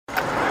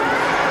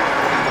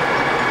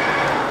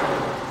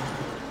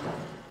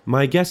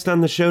My guest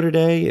on the show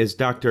today is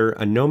Dr.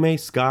 Onome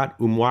Scott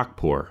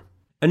Nwakpo.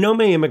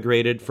 Onome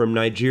immigrated from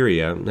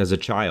Nigeria as a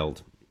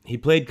child. He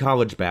played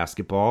college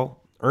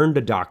basketball, earned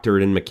a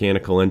doctorate in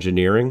mechanical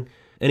engineering,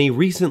 and he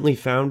recently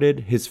founded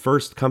his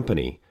first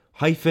company,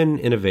 Hyphen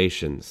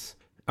Innovations,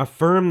 a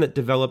firm that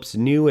develops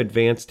new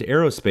advanced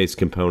aerospace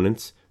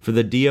components for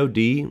the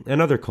DoD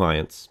and other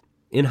clients.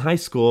 In high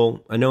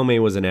school,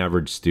 Onome was an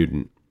average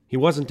student. He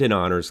wasn't in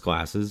honors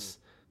classes.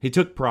 He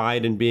took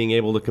pride in being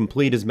able to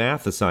complete his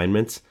math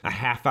assignments a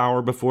half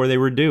hour before they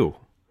were due.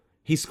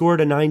 He scored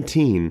a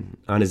 19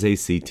 on his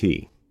ACT.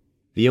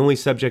 The only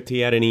subject he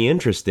had any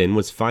interest in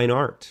was fine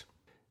art.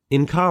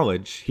 In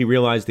college, he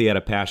realized he had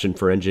a passion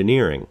for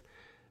engineering,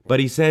 but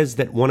he says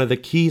that one of the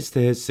keys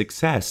to his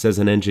success as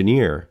an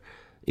engineer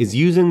is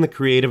using the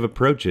creative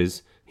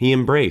approaches he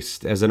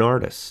embraced as an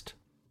artist.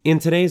 In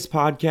today's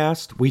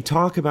podcast, we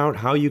talk about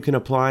how you can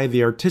apply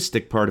the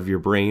artistic part of your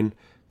brain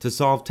to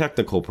solve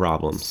technical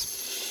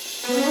problems.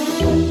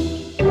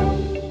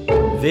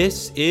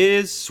 This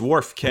is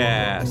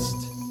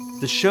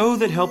Swarfcast, the show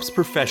that helps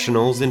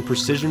professionals in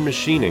precision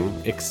machining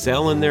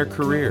excel in their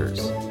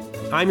careers.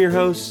 I'm your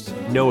host,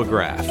 Noah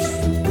Graff.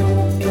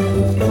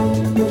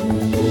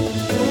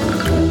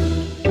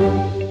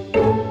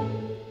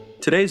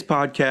 Today's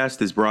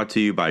podcast is brought to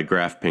you by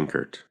Graf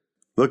Pinkert.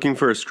 Looking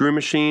for a screw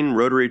machine,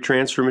 rotary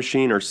transfer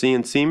machine, or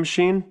CNC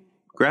machine?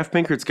 Graf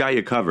Pinkert's got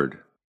you covered.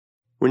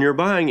 When you're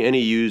buying any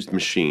used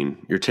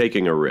machine, you're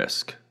taking a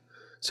risk.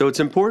 So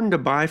it's important to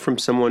buy from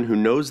someone who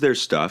knows their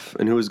stuff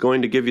and who is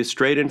going to give you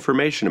straight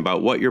information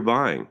about what you're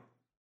buying.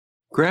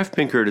 Graf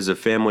Pinkert is a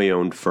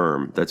family-owned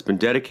firm that's been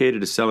dedicated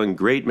to selling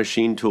great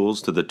machine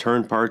tools to the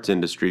turn parts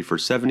industry for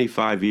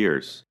 75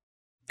 years.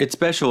 It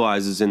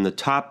specializes in the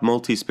top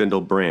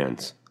multi-spindle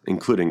brands,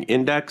 including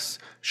Index,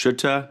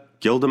 Schutte,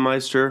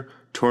 Gildemeister,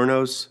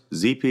 Tornos,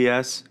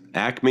 ZPS,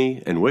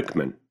 Acme, and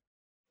Wickman.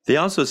 They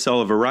also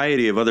sell a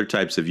variety of other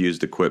types of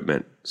used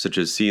equipment, such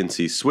as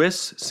CNC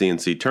Swiss,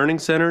 CNC turning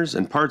centers,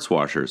 and parts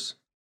washers.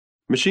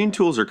 Machine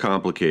tools are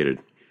complicated.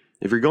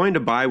 If you're going to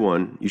buy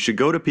one, you should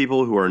go to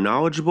people who are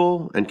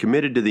knowledgeable and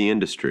committed to the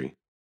industry.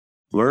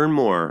 Learn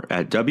more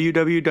at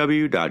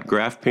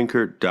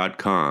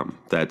www.grafpinkert.com.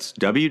 That's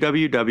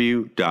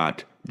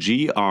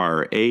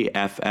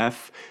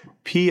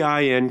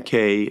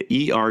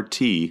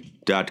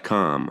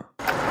www.grafpinkert.com.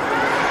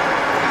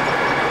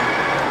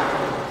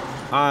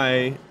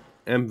 I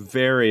am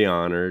very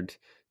honored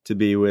to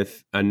be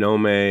with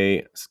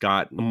Onome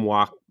Scott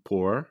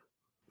Nwakpo,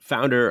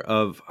 founder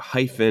of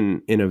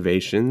Hyphen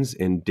Innovations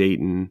in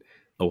Dayton,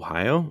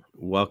 Ohio.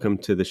 Welcome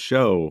to the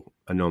show,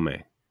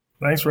 Onome.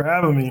 Thanks for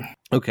having me.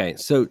 Okay,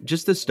 so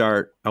just to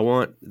start, I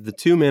want the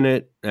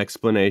 2-minute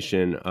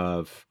explanation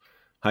of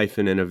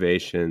Hyphen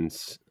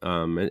Innovations,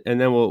 and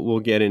then we'll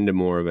get into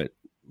more of it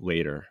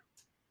later.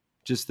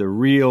 Just a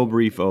real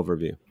brief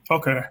overview.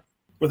 Okay.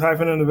 With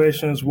Hyphen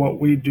Innovations, what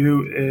we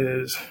do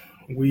is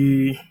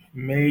we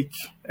make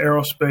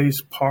aerospace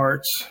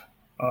parts.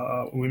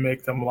 We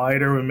make them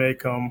lighter, we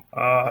make them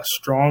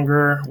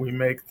stronger, we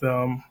make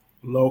them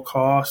low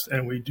cost,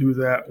 and we do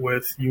that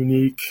with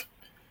unique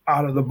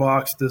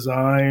out-of-the-box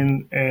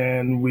design.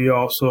 And we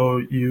also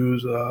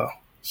use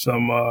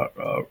some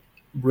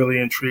really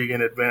intriguing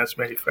advanced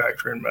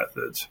manufacturing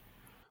methods.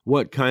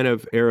 What kind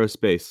of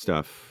aerospace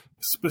stuff?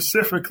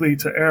 Specifically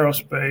to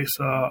aerospace,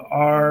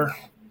 our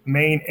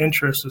main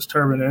interest is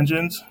turbine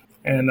engines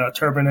and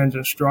turbine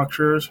engine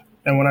structures.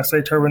 And when I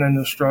say turbine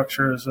engine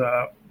structures,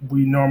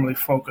 we normally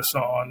focus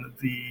on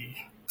the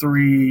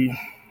 3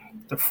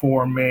 to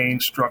 4 main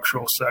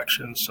structural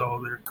sections.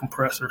 So the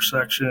compressor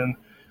section,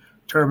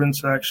 turbine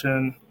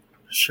section,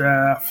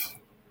 shaft,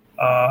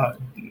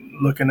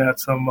 looking at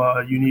some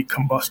unique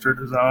combustor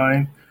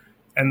design.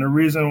 And the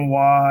reason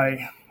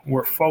why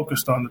we're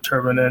focused on the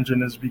turbine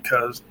engine is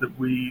because that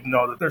we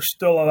know that there's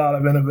still a lot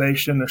of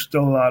innovation. There's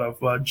still a lot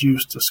of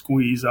juice to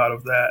squeeze out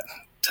of that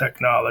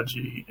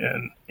technology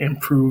and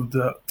improve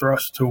the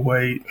thrust to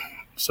weight,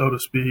 so to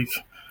speak,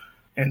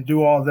 and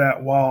do all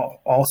that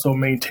while also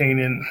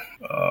maintaining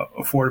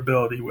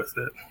affordability with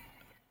it.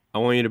 I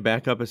want you to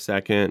back up a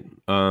second.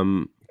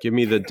 Give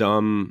me the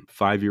dumb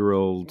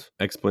 5-year-old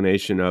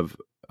explanation of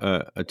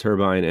a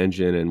turbine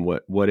engine and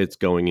what it's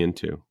going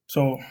into.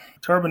 So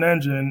turbine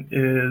engine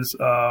is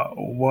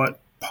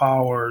what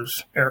powers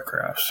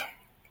aircrafts.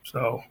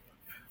 So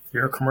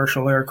your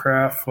commercial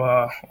aircraft,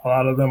 a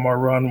lot of them are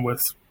run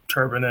with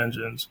turbine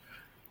engines.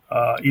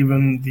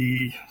 Even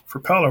the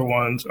propeller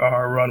ones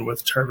are run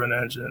with turbine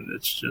engine.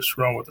 It's just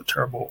run with a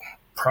turbo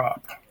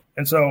prop.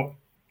 And so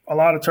a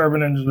lot of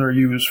turbine engines are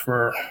used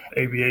for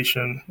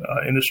aviation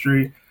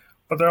industry,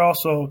 but there are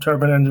also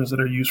turbine engines that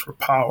are used for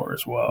power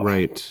as well.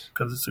 Right.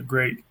 Because it's a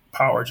great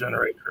power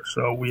generator.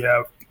 So we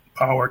have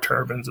power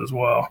turbines as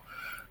well.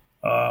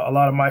 A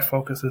lot of my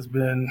focus has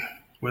been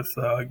with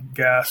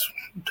gas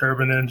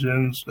turbine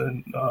engines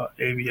and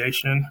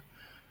aviation.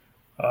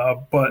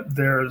 But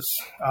there's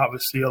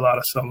obviously a lot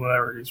of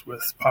similarities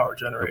with power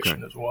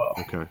generation as well.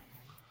 Okay.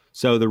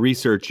 So the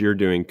research you're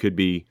doing could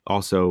be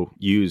also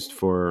used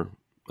for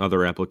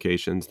other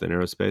applications than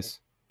aerospace?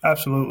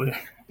 Absolutely.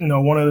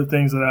 One of the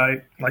things that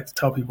I like to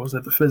tell people is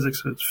that the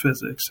physics is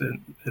physics,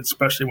 and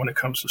especially when it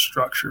comes to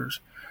structures.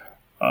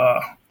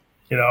 Uh,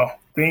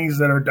 Things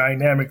that are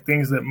dynamic,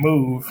 things that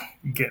move,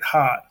 get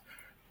hot.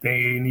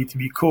 They need to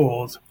be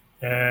cooled.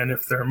 And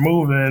if they're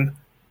moving,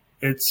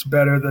 it's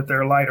better that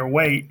they're lighter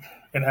weight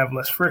and have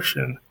less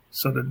friction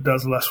so that it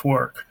does less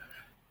work.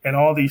 And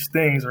all these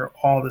things are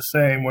all the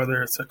same,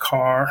 whether it's a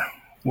car,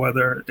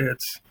 whether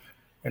it's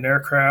an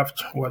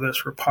aircraft, whether it's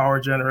for power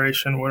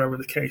generation, whatever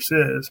the case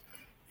is.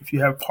 If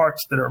you have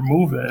parts that are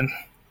moving,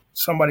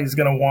 somebody's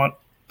going to want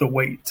the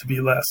weight to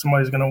be less.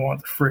 Somebody's going to want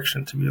the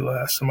friction to be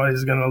less.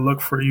 Somebody's going to look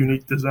for a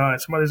unique design.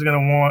 Somebody's going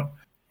to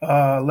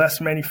want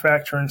less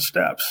manufacturing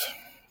steps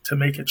to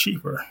make it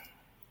cheaper.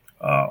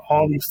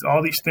 All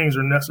these things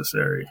are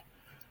necessary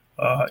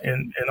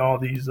in all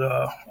these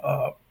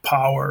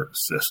power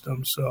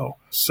systems. So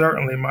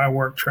certainly my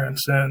work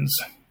transcends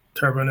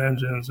turbine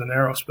engines and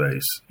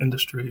aerospace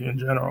industry in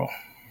general.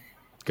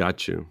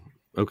 Got you.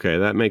 Okay,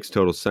 that makes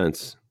total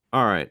sense.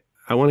 All right.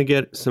 I want to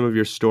get some of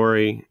your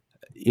story.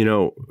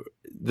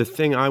 The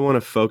thing I want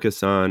to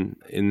focus on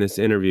in this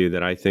interview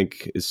that I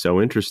think is so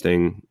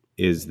interesting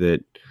is that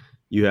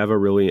you have a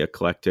really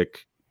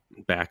eclectic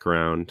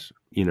background,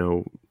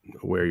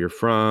 where you're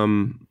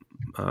from,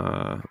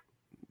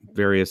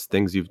 various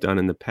things you've done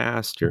in the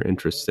past, your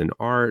interests in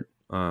art.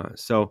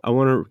 So I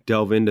want to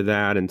delve into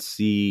that and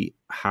see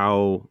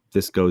how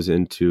this goes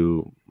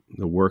into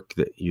the work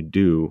that you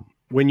do.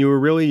 When you were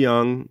really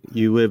young,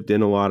 you lived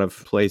in a lot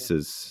of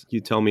places. Can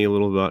you tell me a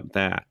little about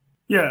that?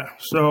 Yeah,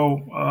 so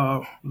I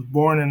was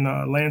born in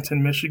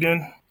Lansing,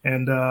 Michigan,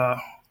 and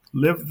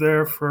lived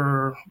there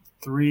for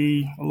a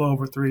little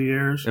over 3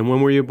 years. And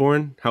when were you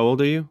born? How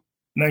old are you?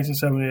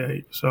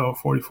 1978, so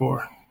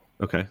 44.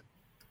 Okay.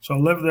 So I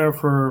lived there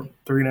for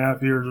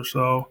 3.5 years or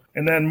so,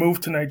 and then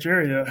moved to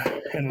Nigeria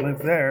and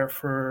lived there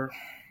for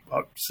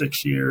about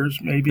 6 years,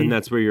 maybe. And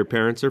that's where your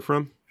parents are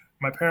from?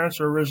 My parents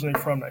are originally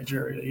from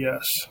Nigeria,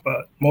 yes,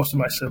 but most of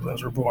my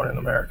siblings were born in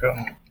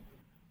America.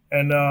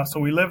 And so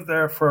we lived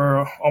there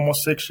for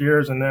almost 6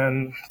 years, and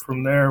then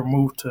from there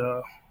moved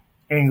to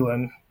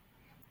England,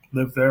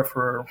 lived there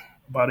for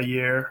about a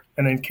year,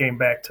 and then came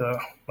back to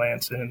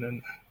Lansing,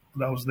 and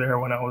I was there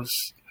when I was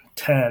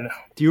 10.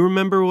 Do you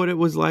remember what it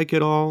was like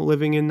at all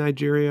living in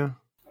Nigeria?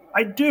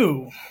 I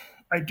do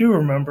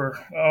remember,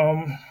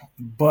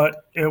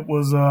 but it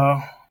was.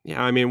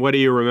 Yeah, I mean, what do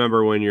you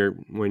remember when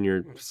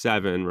you're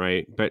 7,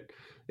 right? But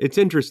it's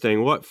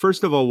interesting.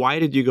 First of all, why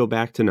did you go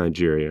back to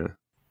Nigeria?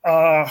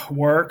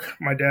 Work.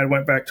 My dad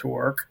went back to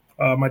work.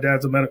 My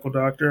dad's a medical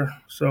doctor,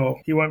 so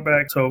he went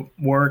back to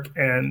work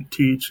and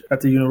teach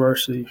at the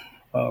university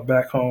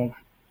back home.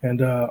 And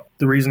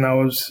the reason I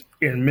was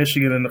in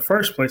Michigan in the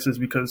first place is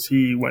because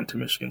he went to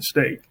Michigan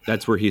State.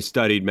 That's where he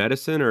studied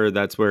medicine, or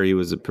that's where he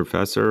was a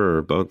professor,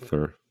 or both?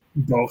 Or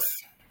both.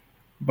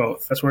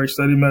 That's where he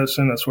studied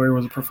medicine. That's where he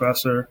was a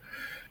professor.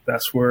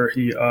 That's where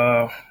he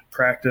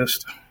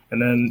practiced,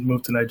 and then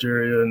moved to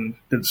Nigeria and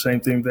did the same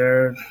thing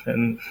there,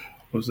 and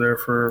was there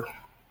for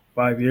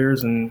 5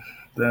 years, and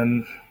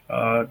then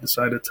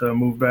decided to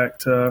move back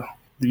to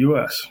the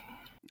U.S.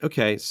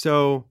 Okay,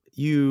 so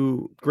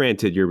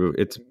granted,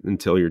 it's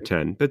until you're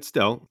 10, but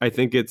still, I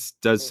think it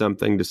does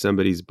something to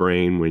somebody's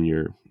brain when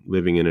you're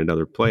living in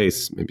another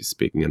place, maybe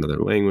speaking another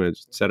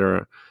language,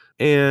 etc.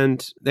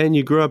 And then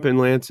you grew up in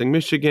Lansing,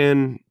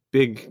 Michigan,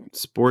 big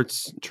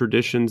sports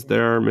traditions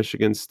there,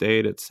 Michigan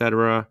State,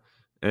 etc.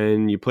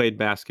 And you played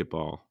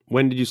basketball.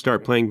 When did you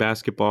start playing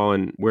basketball,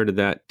 and where did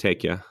that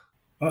take you?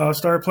 I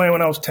started playing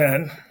when I was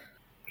 10.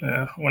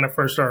 Yeah, when I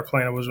first started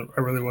playing,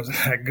 I really wasn't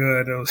that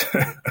good. It was.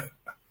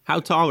 How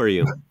tall are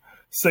you?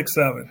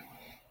 6'7".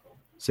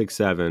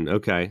 6'7".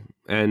 Okay.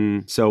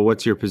 And so,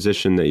 what's your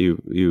position that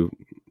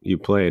you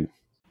played?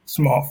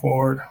 Small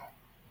forward.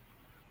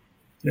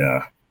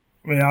 Yeah.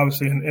 I mean,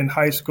 obviously in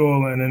high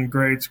school and in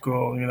grade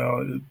school,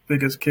 the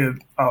biggest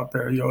kid out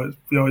there, you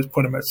always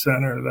put him at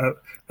center.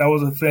 That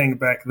was a thing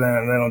back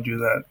then. They don't do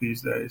that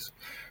these days.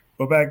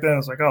 But back then,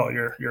 it's like, oh,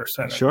 you're a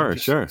center. Sure.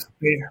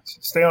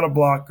 Stay on a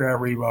block,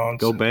 grab rebounds.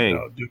 Go bang.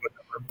 Do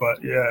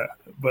whatever.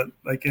 But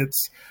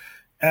it's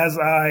as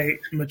I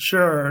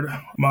matured,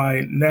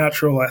 my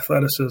natural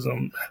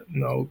athleticism,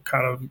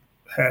 kind of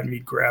had me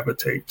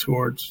gravitate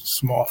towards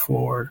small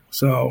forward.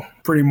 So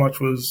pretty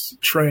much was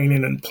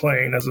training and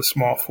playing as a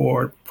small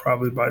forward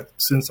probably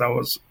since I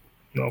was,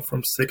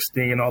 from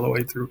 16 all the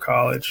way through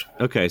college.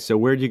 Okay, so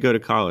where'd you go to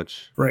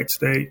college? Wright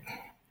State.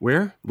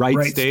 Where? Wright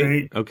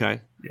State?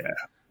 Okay. Yeah.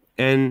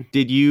 And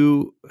did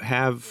you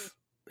have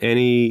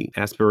any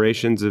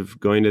aspirations of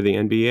going to the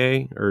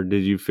NBA, or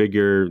did you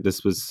figure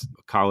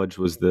college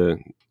was the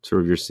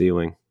sort of your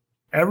ceiling?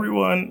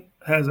 Everyone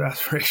has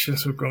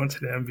aspirations of going to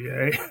the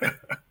NBA.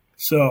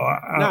 So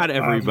not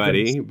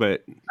everybody,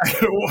 but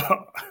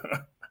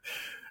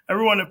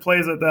everyone that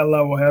plays at that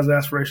level has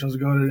aspirations to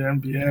go to the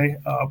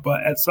NBA.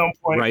 But at some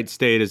point, Wright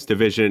State is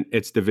Division I,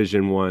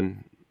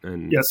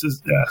 and yes,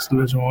 it's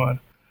Division I.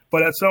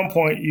 But at some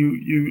point,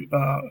 you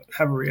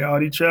have a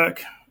reality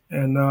check,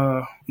 And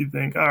you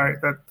think, all right,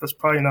 that's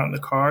probably not in the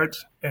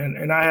cards.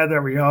 And I had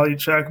that reality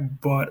check,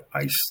 but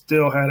I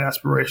still had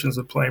aspirations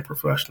of playing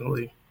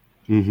professionally.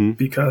 Mm-hmm.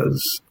 Because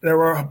there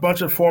were a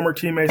bunch of former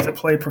teammates that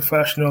played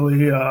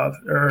professionally,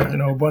 or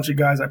a bunch of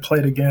guys I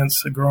played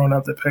against growing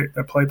up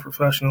that played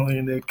professionally,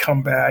 and they'd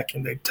come back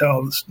and they'd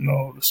tell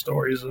the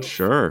stories of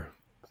Sure.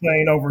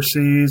 playing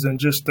overseas and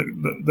just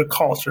the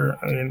culture.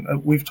 I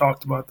mean, we've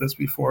talked about this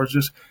before. It's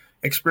just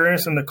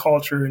experiencing the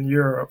culture in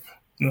Europe.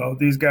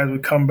 These guys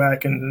would come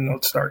back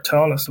and start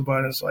telling us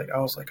about it. It's like I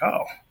was like,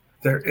 oh,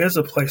 there is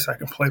a place I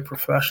can play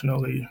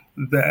professionally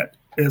that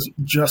is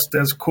just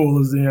as cool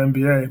as the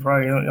NBA.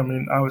 Probably, I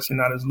mean, obviously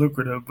not as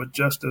lucrative, but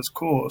just as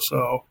cool.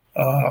 So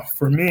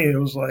for me, it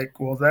was like,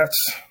 well,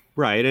 that's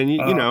right.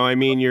 And I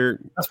mean,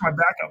 that's my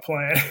backup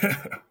plan.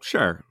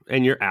 Sure.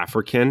 And you're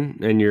African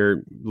and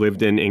you're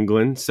lived in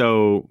England.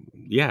 So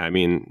yeah, I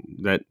mean,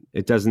 that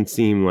it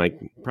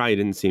probably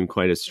didn't seem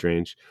quite as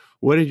strange.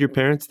 What did your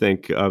parents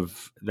think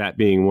of that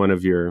being one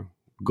of your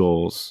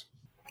goals?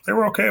 They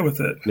were okay with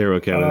it. They were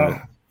okay with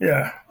it.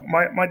 Yeah.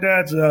 My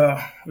dad's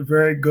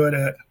very good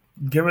at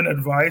giving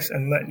advice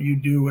and letting you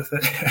do with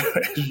it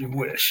as you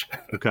wish.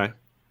 Okay.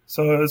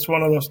 So it's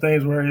one of those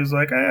things where he's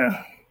like, if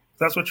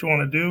that's what you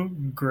want to do,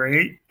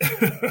 great.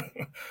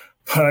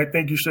 But I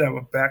think you should have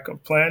a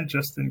backup plan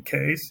just in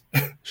case.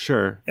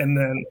 Sure. And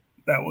then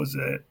that was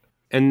it.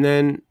 And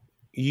then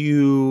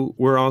you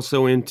were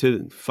also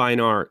into fine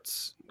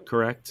arts,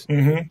 correct?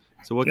 Mm-hmm.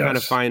 So what kind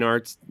of fine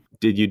arts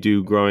did you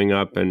do growing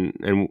up,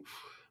 and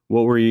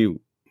what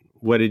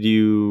did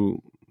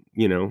you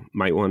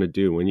might want to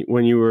do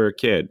when you were a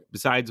kid,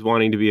 besides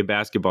wanting to be a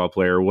basketball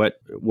player? What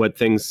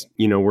things,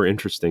 were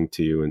interesting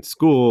to you in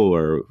school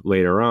or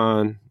later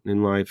on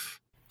in life?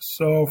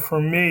 So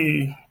for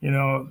me,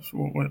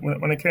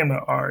 when it came to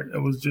art, it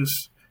was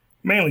just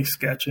mainly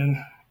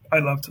sketching. I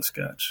love to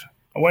sketch.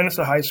 I went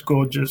into high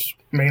school just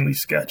mainly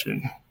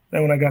sketching.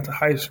 Then when I got to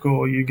high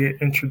school, you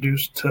get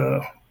introduced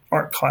to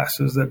art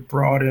classes that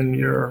broaden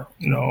your,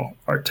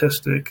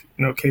 artistic,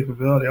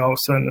 capability. All of a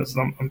sudden, as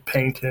I'm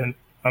painting,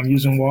 I'm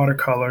using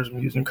watercolors, I'm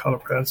using color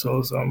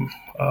pencils, I'm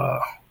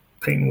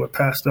painting with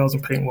pastels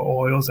and painting with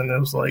oils. And it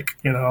was like,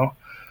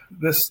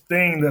 this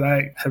thing that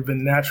I have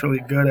been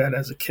naturally good at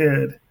as a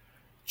kid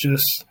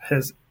just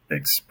has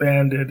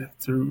expanded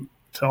to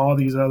all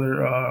these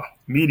other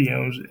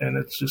mediums. And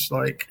it's just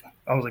like,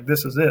 I was like,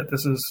 this is it.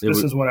 This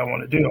is what I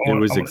want to do. It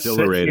was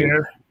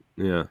exhilarating.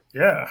 Yeah.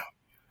 Yeah.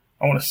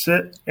 I want to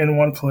sit in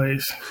one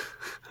place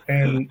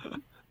and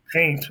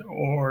paint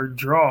or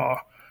draw,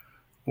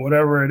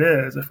 whatever it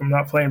is. If I'm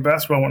not playing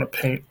basketball, I want to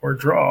paint or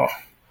draw.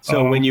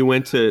 So when you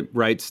went to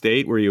Wright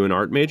State, were you an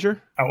art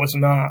major? I was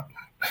not.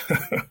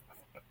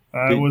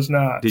 I was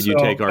not. Did you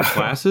take art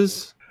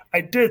classes?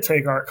 I did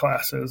take art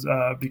classes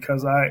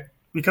because I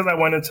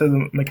went into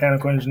the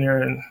mechanical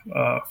engineering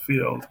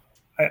field.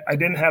 I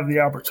didn't have the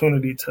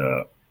opportunity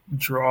to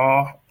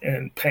draw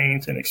and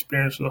paint and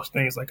experience those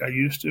things like I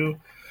used to.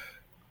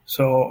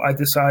 So I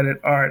decided,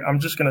 all right, I'm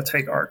just going to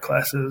take art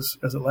classes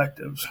as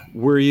electives.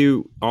 Were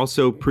you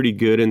also pretty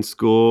good in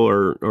school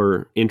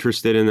or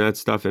interested in that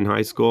stuff in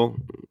high school,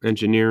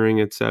 engineering,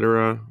 et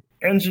cetera?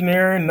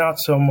 Engineering, not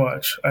so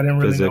much. I didn't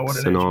really know what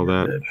an engineer and all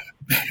that. did.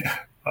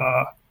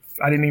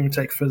 I didn't even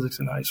take physics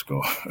in high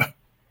school.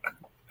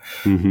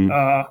 Mm-hmm.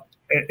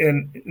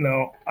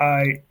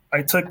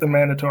 I took the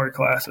mandatory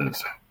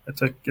classes. I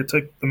took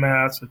the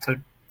maths. I took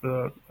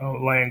the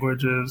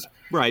languages.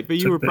 Right, but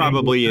you were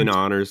probably in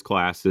honors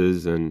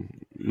classes, and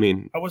I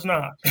mean, I was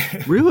not.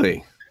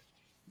 Really?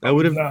 I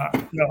would have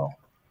not. No.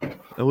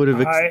 I would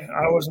have.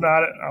 I was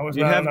not. I was.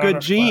 You not have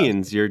good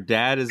genes. Class. Your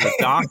dad is a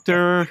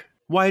doctor.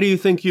 Why do you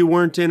think you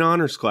weren't in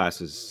honors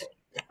classes?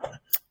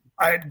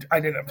 I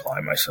didn't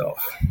apply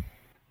myself.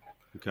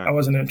 Okay. I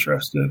wasn't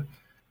interested.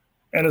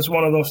 And it's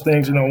one of those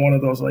things, one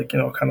of those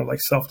kind of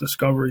like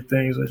self-discovery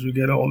things as you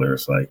get older.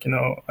 It's like,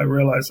 I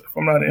realize if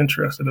I'm not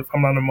interested, if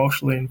I'm not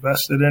emotionally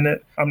invested in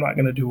it, I'm not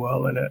going to do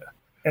well in it.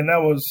 And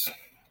that was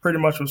pretty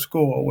much with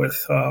school,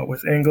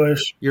 with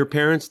English. Your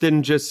parents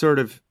didn't just sort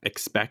of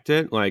expect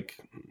it? Like,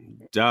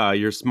 duh,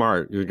 you're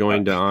smart. You're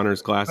going to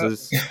honors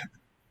classes?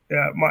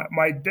 Yeah,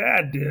 my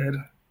dad did.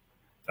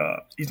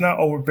 He's not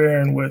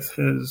overbearing with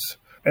his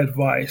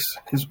advice.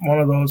 He's one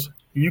of those,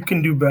 you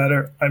can do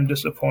better, I'm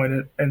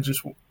disappointed, and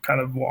just kind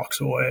of walks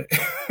away.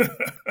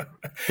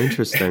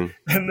 Interesting.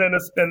 And then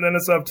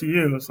it's up to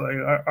you. It's like,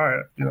 all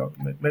right,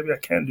 maybe I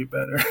can do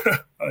better,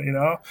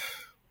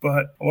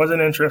 But I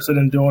wasn't interested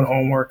in doing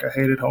homework. I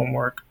hated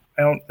homework.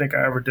 I don't think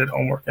I ever did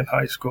homework in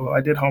high school.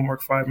 I did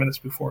homework 5 minutes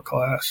before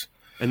class.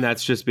 And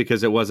that's just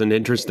because it wasn't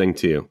interesting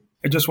to you.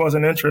 It just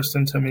wasn't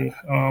interesting to me.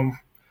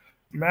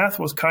 Math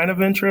was kind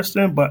of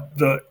interesting, but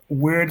the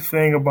weird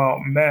thing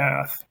about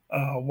math,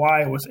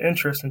 why it was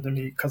interesting to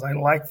me, because I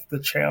liked the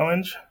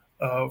challenge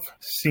of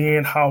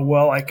seeing how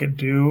well I could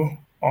do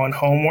on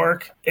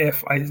homework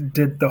if I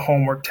did the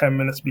homework 10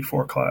 minutes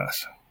before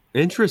class.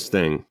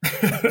 Interesting.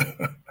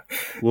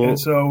 Well, and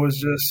so it was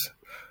just...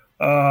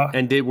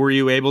 were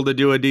you able to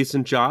do a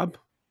decent job?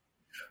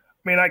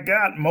 I mean, I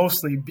got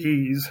mostly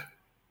B's.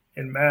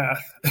 in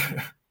math.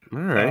 All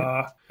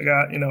right.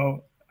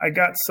 I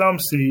got some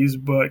C's,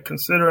 but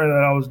considering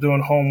that I was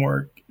doing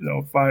homework,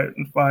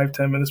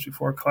 10 minutes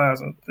before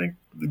class, I think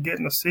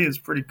getting a C is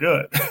pretty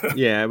good.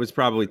 Yeah, it was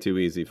probably too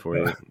easy for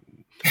you.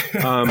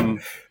 Yeah.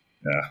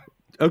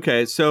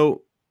 Okay,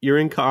 so you're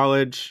in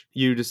college.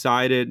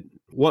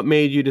 What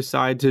made you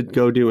decide to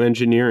go do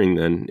engineering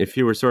then, if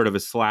you were sort of a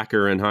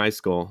slacker in high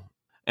school?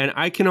 And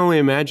I can only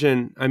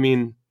imagine, I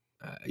mean,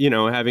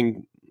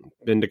 having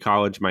been to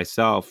college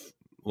myself,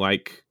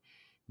 like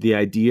the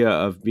idea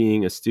of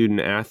being a student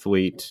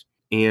athlete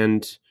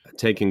and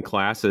taking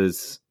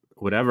classes,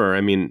 whatever.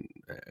 I mean,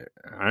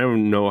 I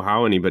don't know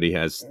how anybody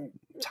has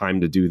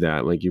time to do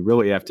that. Like, you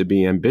really have to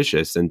be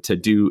ambitious, and to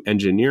do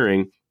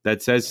engineering,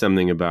 that says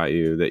something about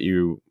you, that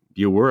you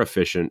were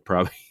efficient,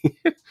 probably.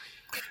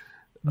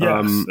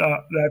 Yes,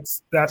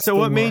 that's. So,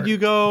 what made you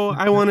go,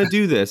 I want to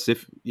do this?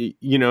 If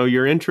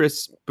your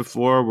interests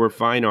before were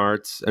fine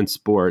arts and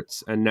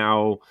sports, and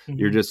now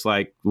you're just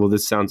like, well,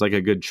 this sounds like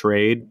a good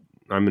trade,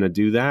 I'm going to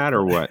do that,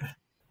 or what?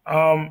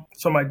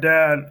 So my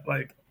dad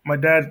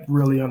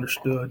really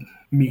understood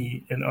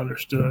me and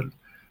understood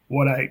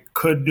what I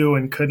could do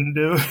and couldn't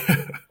do.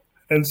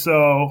 And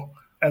so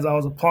as I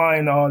was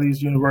applying to all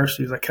these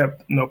universities, I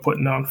kept,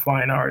 putting down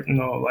fine art,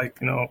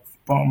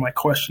 on my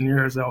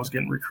questionnaires that I was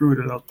getting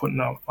recruited, I was putting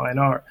down fine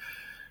art.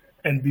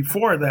 And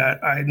before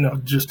that, I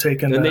just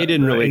taken. And they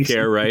didn't really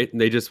care, right?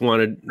 They just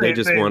wanted you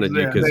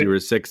because you were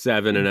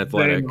 6'7" and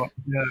athletic.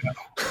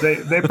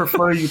 They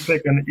prefer you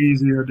pick an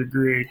easier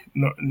degree.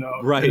 No,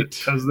 right?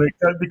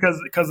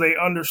 Because they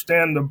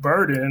understand the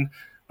burden.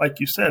 Like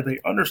you said, they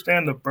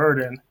understand the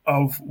burden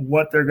of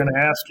what they're going to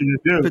ask you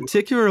to do.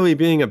 Particularly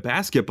being a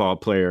basketball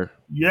player.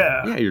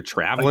 Yeah, you're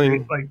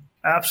traveling. Like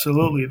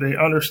absolutely, they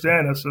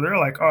understand it. So they're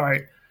like, all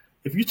right.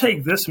 If you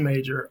take this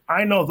major,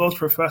 I know those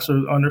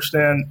professors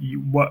understand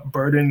what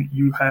burden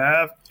you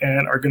have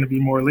and are going to be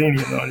more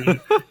lenient on you.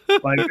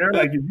 They're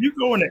like, if you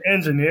go into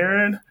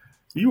engineering,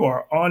 you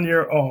are on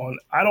your own.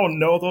 I don't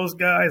know those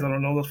guys. I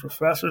don't know those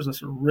professors.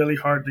 It's a really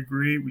hard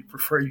degree. We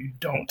prefer you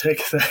don't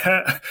take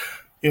that.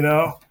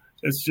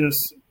 It's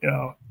just,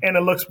 and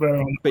it looks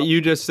better. But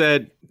you just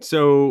said,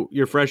 so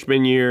your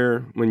freshman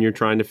year, when you're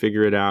trying to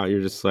figure it out,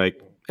 you're just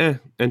like,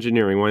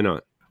 engineering, why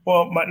not?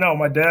 Well,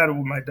 my dad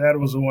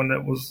was the one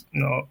that was,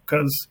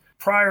 because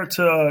prior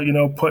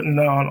to, putting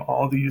down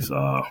all these,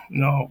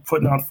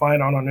 putting down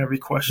fine art on every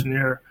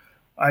questionnaire,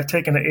 I'd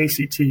taken the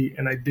ACT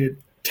and I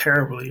did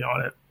terribly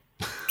on it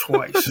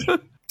twice.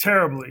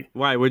 Terribly.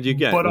 Why? What'd you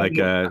get?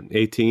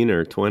 18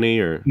 or 20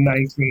 or?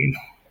 19.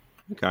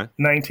 Okay.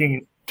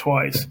 19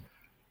 twice.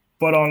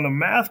 But on the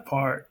math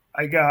part,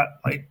 I got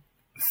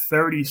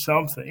 30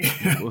 something.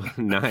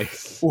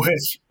 Nice.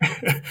 Which,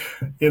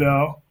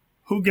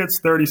 who gets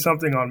 30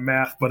 something on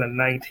math but a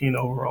 19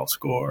 overall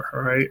score,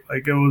 right?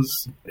 It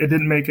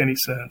didn't make any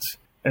sense.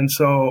 And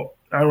so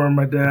I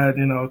remember my dad,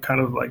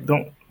 kind of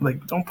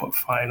don't put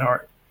fine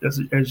art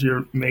as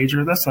your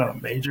major. That's not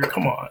a major.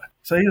 Come on.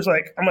 So he was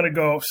like, I'm going to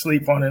go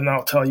sleep on it and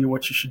I'll tell you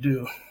what you should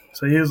do.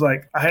 So he was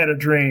like, I had a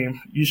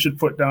dream. You should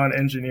put down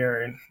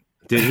engineering.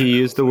 Did he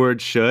use the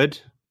word should?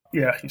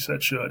 Yeah, he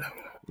said should.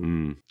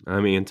 I'm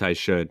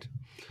anti-should.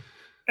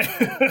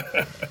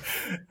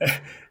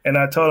 And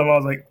I told him, I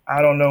was like,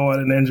 I don't know what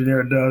an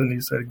engineer does. And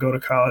he said, go to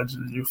college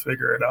and you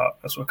figure it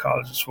out. That's what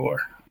college is for.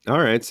 All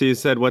right. So you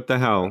said, what the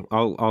hell?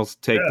 I'll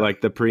take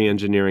the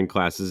pre-engineering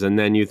classes. And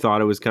then you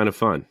thought it was kind of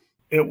fun.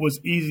 It was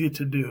easy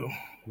to do.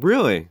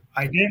 Really?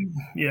 I did.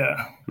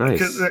 Yeah. Nice.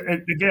 Because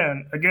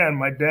again,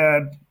 my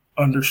dad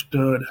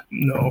understood,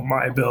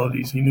 my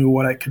abilities. He knew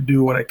what I could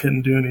do, what I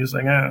couldn't do. And he was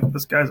like,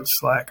 this guy's a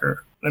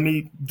slacker. Let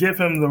me give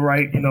him the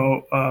right,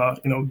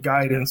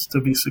 guidance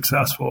to be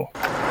successful.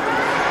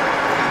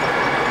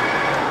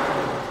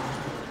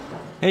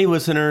 Hey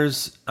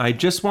listeners, I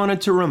just wanted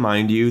to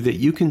remind you that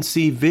you can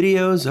see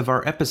videos of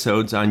our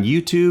episodes on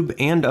YouTube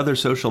and other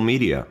social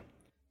media.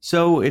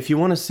 So if you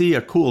want to see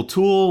a cool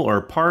tool or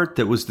part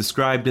that was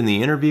described in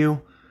the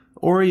interview,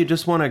 or you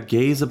just want to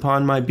gaze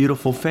upon my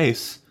beautiful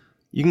face,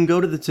 you can go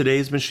to the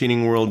Today's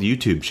Machining World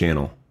YouTube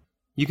channel.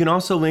 You can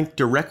also link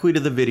directly to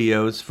the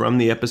videos from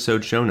the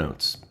episode show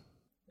notes.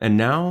 And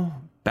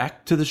now,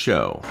 back to the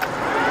show.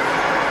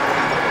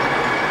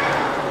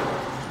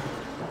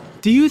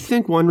 Do you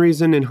think one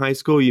reason in high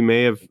school you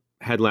may have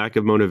had lack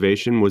of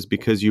motivation was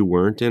because you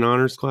weren't in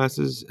honors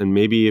classes? And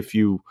maybe if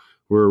you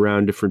were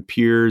around different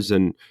peers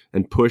and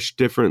pushed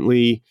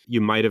differently, you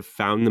might have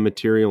found the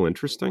material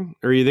interesting?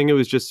 Or you think it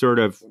was just sort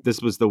of,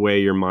 this was the way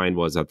your mind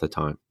was at the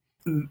time?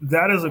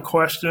 That is a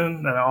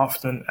question that I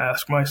often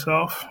ask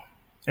myself.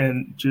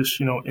 And just,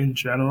 in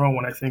general,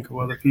 when I think of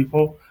other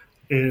people,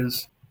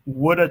 is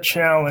would a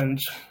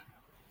challenge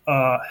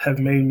have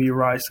made me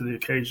rise to the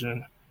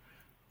occasion?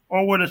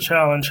 Or would a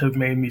challenge have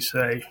made me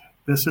say,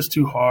 this is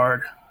too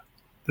hard,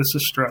 this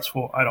is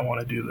stressful, I don't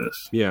want to do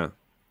this? Yeah.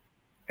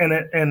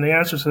 And the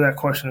answer to that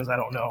question is I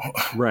don't know.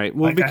 Right.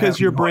 Well, because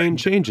your brain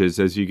changes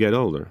as you get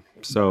older.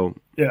 So,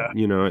 yeah,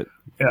 it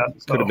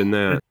could have been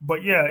that.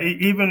 But yeah,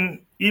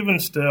 even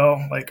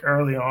still,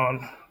 early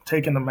on,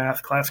 taking the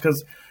math class,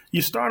 because,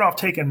 You start off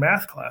taking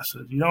math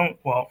classes. You don't,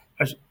 well,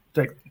 I should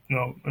take,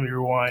 let me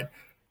rewind.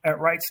 At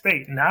Wright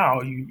State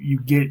now,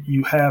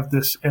 you have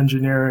this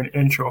engineering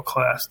intro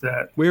class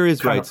that. Where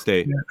is Wright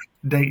State?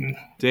 Dayton,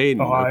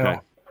 Ohio. Okay.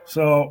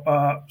 So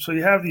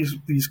you have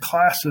these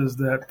classes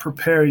that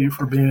prepare you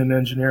for being an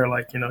engineer.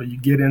 Like, you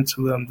get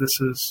into them. This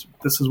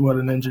is what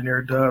an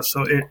engineer does.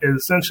 So it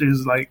essentially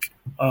is like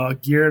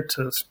geared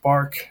to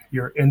spark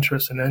your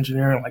interest in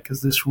engineering. Like,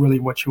 is this really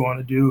what you want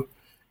to do?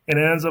 And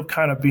it ends up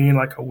kind of being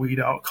like a weed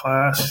out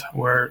class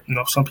where,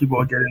 some people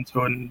will get into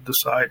it and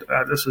decide,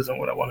 this isn't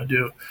what I want to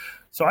do.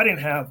 So I didn't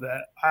have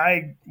that.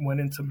 I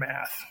went into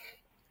math.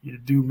 You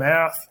do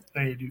math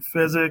and you do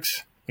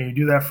physics, and you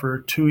do that for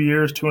 2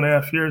 years,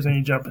 2.5 years, and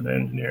you jump into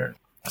engineering.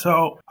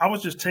 So I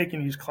was just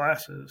taking these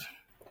classes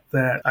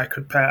that I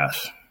could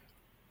pass,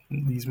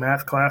 these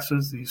math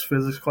classes, these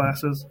physics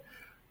classes.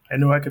 I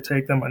knew I could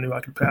take them. I knew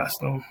I could pass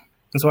them.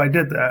 And so I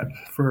did that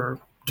for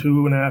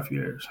 2.5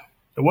 years.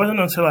 It wasn't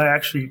until I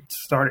actually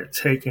started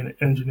taking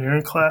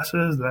engineering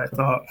classes that I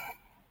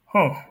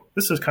thought,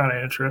 this is kind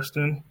of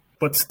interesting.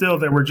 But still,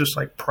 there were just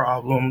like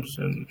problems,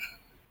 and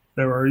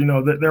there were,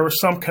 there was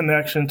some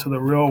connection to the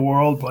real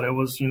world, but it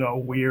was,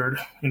 weird,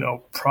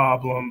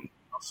 problem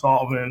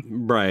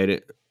solving. Right.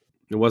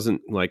 It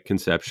wasn't like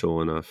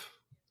conceptual enough.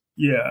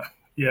 Yeah.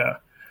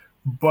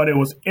 But it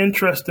was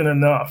interesting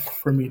enough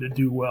for me to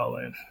do well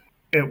in.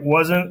 It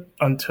wasn't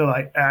until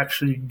I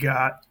actually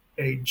got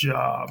a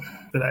job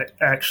that I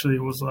actually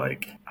was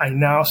like, I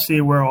now see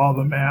where all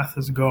the math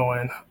is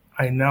going.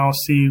 I now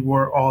see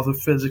where all the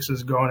physics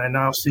is going. I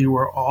now see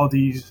where all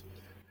these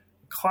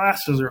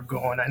classes are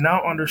going. I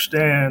now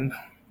understand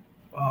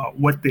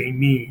what they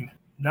mean.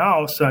 Now,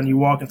 all of a sudden, you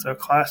walk into a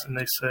class and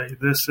they say,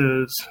 this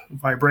is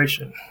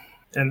vibration.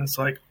 And it's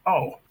like,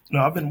 oh,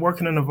 no, I've been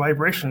working in a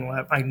vibration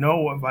lab. I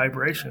know what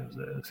vibrations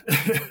is.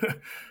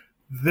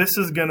 This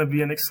is going to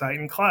be an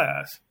exciting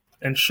class.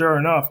 And sure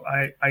enough,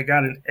 I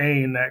got an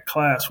A in that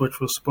class, which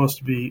was supposed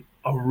to be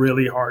a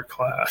really hard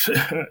class.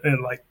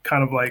 And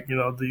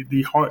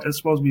the hard, it's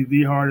supposed to be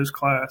the hardest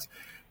class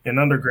in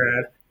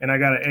undergrad. And I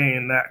got an A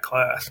in that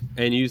class.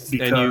 And you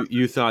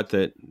thought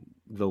that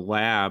the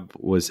lab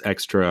was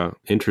extra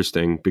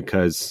interesting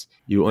because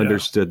you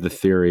understood the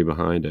theory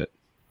behind it.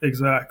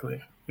 Exactly.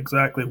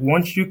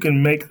 Once you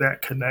can make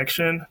that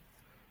connection,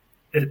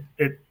 it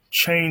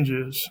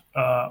changes.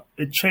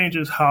 It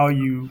changes how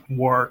you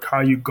work,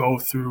 how you go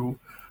through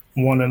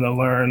wanting to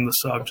learn the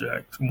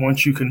subject.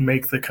 Once you can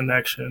make the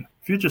connection,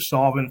 if you're just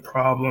solving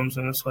problems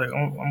and it's like,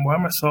 oh, why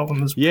am I solving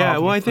this problem? Yeah,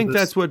 well, I think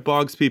that's what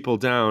bogs people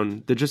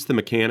down. They're just the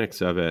mechanics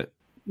of it.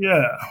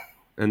 Yeah.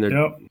 And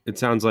it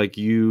sounds like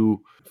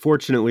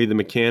fortunately, the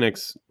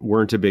mechanics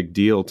weren't a big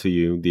deal to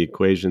you. The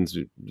equations,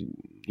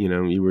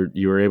 you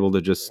were able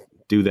to just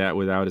do that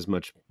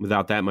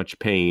without that much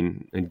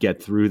pain and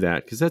get through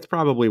that, because that's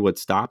probably what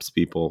stops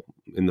people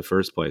in the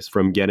first place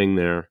from getting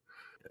there.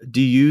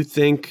 Do you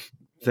think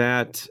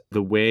that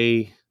the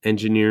way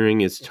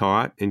engineering is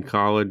taught in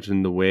college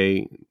and the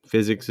way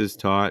physics is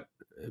taught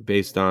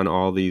based on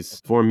all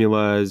these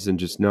formulas and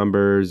just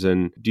numbers,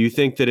 and do you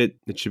think that it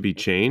should be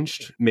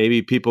changed?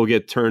 Maybe people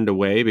get turned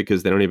away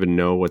because they don't even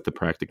know what the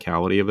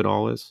practicality of it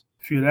all is?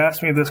 If you'd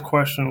asked me this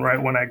question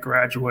right when I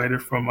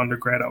graduated from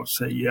undergrad, I would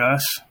say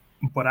yes.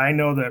 But I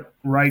know that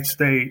Wright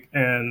State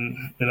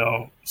and,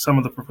 some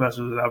of the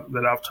professors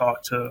that I've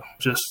talked to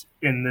just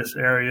in this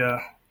area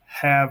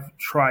have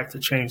tried to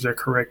change their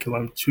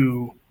curriculum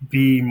to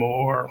be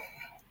more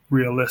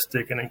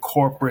realistic and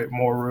incorporate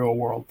more real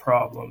world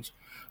problems.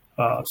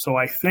 So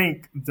I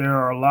think there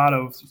are a lot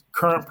of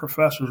current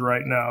professors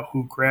right now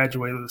who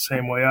graduated the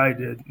same way I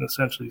did,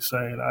 essentially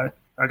saying,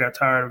 I got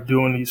tired of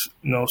doing these,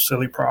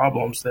 silly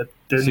problems that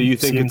didn't. So you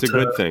think it's a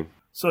good thing?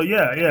 So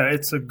yeah,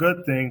 it's a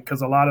good thing,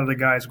 because a lot of the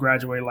guys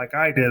graduate like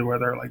I did, where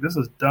they're like, this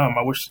is dumb.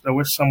 I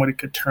wish somebody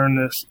could turn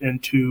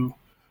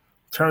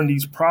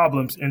these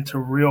problems into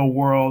real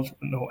world,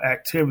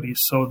 activities,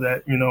 so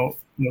that,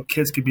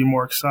 kids could be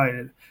more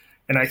excited.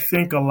 And I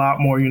think a lot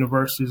more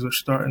universities are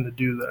starting to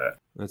do that.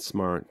 That's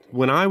smart.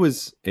 When I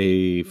was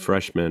a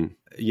freshman,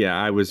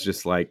 I was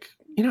just like,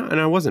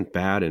 and I wasn't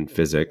bad in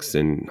physics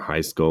in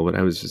high school, but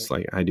I was just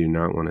like, I do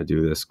not want to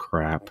do this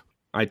crap.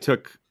 I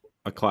took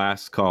a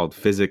class called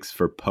Physics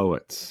for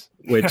Poets,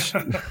 which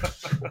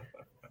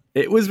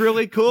it was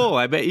really cool.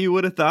 I bet you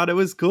would have thought it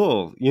was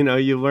cool. You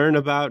learn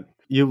about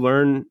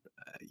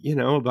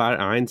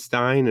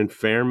Einstein and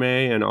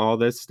Fermi and all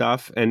this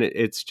stuff. And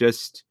it's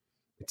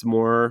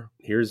more,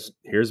 here's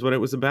what it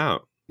was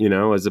about,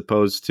 as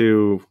opposed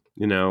to,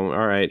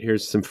 all right,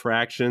 here's some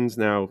fractions.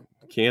 Now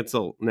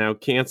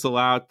cancel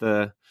out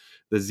the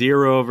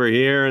zero over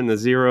here and the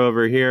zero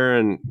over here.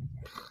 And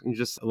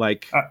just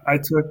like, I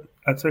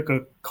took a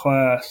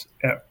class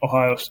at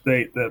Ohio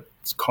State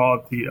that's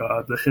called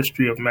the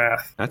History of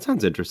Math. That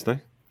sounds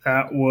interesting.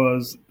 That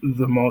was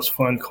the most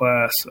fun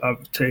class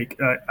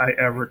I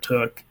ever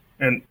took,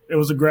 and it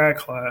was a grad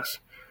class.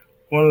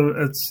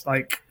 It's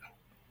like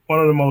one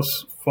of the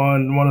most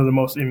fun, one of the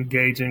most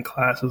engaging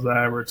classes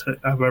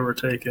I've ever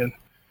taken.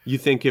 You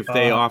think if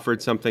they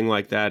offered something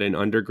like that in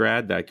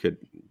undergrad, that could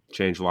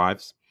change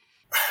lives?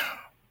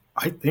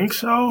 I think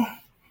so.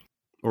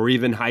 Or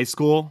even high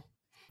school?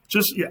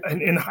 Just, yeah,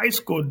 in high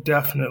school,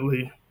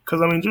 definitely.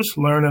 Because, I mean, just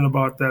learning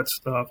about that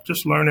stuff,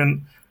 just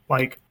learning,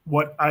 like,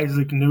 what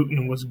Isaac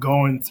Newton was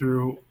going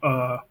through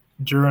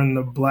during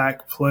the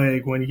Black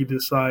Plague when he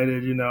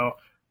decided,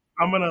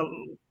 I'm going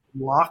to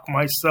lock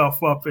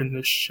myself up in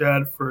this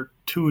shed for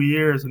 2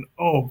 years. And,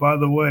 oh, by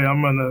the way,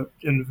 I'm going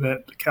to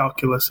invent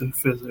calculus and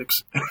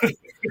physics.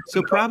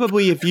 So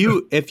probably if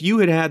you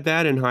had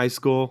that in high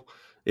school,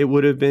 it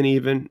would have been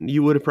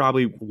you would have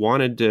probably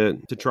wanted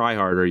to try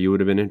harder. You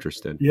would have been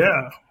interested.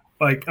 Yeah.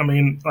 Like, I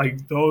mean,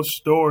 like those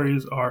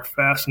stories are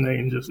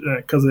fascinating just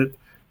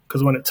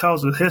because when it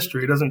tells the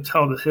history, it doesn't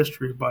tell the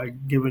history by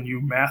giving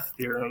you math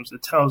theorems.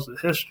 It tells the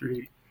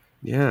history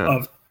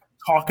of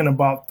talking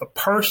about the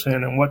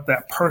person and what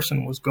that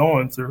person was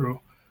going through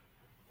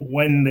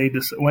when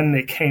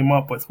they came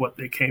up with what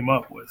they came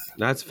up with.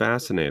 That's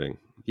fascinating.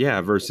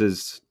 Yeah.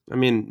 Versus, I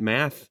mean,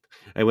 math.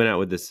 I went out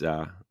with this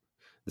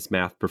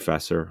math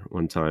professor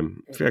one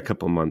time for a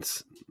couple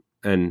months,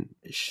 and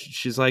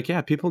she's like,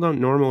 yeah, people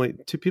don't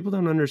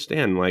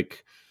understand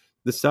like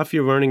the stuff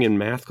you're learning in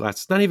math class.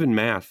 It's not even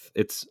math.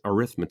 It's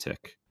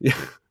arithmetic. Yeah.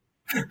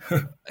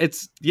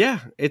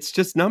 It's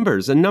just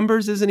numbers, and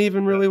numbers isn't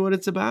even really what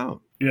it's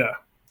about. Yeah.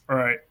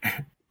 Right.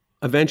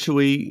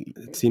 Eventually,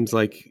 it seems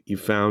like you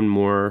found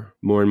more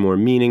and more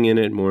meaning in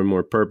it, more and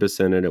more purpose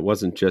in it. It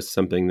wasn't just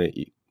something that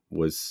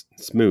was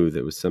smooth.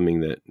 It was something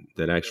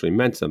that actually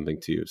meant something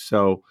to you.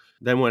 So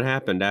then what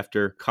happened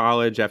after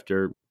college,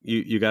 after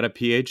you got a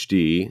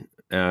PhD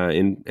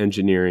in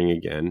engineering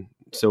again?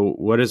 So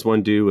what does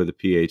one do with a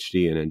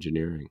PhD in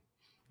engineering?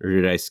 Or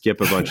did I skip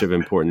a bunch of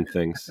important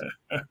things?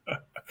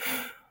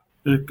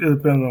 It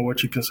depends on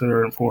what you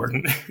consider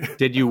important.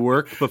 Did you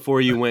work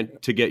before you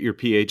went to get your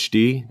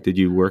PhD? Did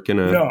you work in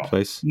a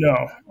place?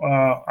 No.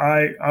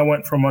 I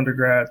went from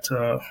undergrad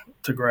to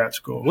grad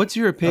school. What's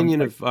your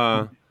opinion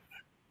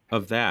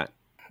of that?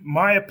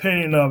 My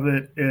opinion of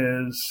it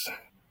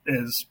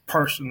is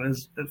personal.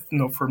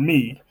 For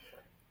me,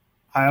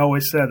 I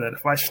always said that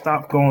if I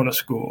stop going to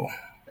school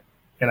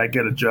and I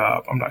get a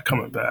job, I'm not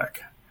coming back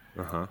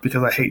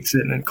because I hate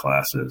sitting in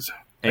classes.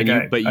 And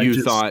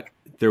you thought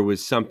there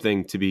was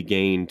something to be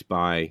gained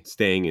by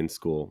staying in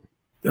school.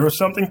 There was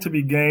something to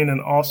be gained,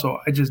 and also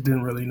I just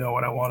didn't really know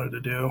what I wanted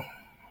to do.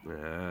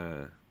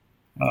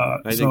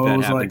 I think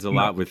that happens a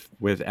lot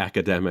with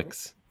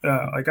academics.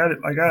 Yeah, I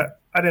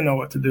didn't know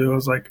what to do. I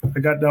was like,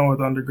 I got done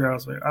with undergrad. I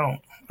was like, I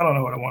don't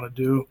know what I want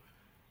to do.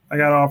 I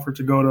got offered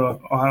to go to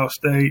Ohio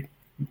State.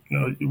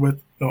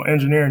 With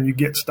engineering, you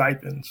get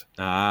stipends. It's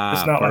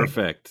not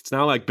perfect. It's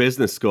not like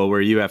business school where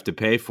you have to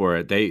pay for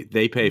it. They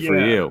pay for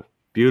you.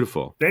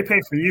 Beautiful. They pay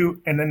for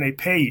you, and then they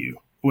pay you,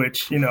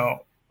 which, now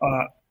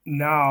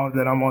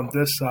that I'm on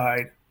this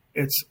side,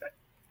 it's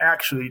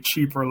actually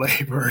cheaper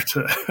labor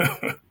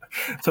to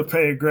to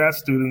pay a grad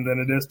student than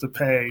it is to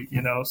pay,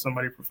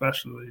 somebody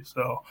professionally.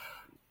 So,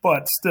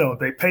 but still,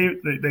 they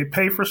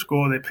pay for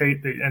school, and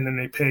then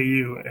they pay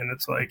you, and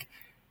it's like,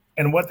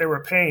 and what they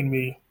were paying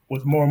me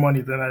was more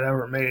money than I'd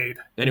ever made.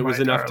 And it was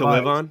enough to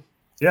live on?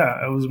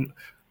 Yeah, it was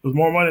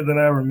more money than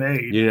I ever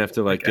made. You didn't have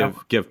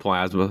to give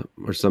plasma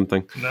or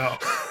something? No.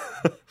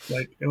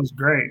 It was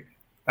great.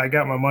 I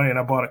got my money and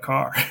I bought a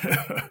car.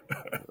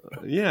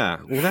 Yeah.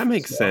 Well, that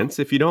makes sense.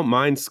 If you don't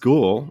mind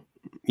school,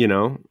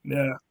 Yeah.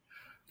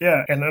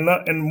 Yeah.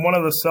 And one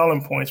of the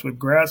selling points with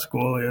grad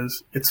school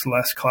is it's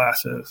less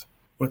classes.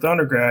 With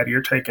undergrad,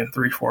 you're taking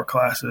 3-4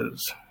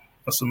 classes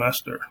a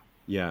semester.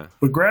 Yeah.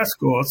 With grad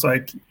school, it's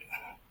like...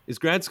 Is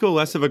grad school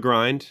less of a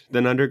grind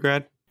than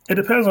undergrad? It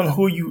depends on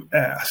who you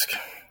ask.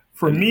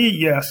 For me,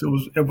 yes,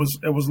 it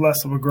was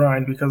less of a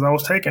grind because I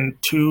was taking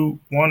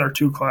 1 or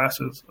 2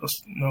 classes.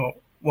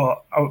 We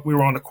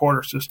were on the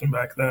quarter system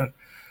back then.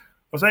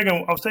 I was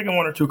taking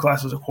 1 or 2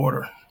 classes a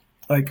quarter.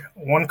 Like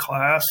one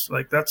class,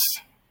 like that's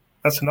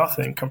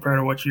nothing compared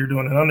to what you're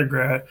doing in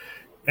undergrad.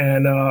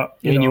 And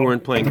you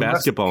weren't playing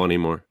basketball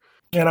anymore.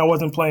 And I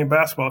wasn't playing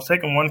basketball. I was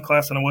taking 1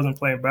 class and I wasn't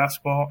playing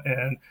basketball,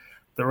 and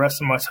the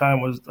rest of my time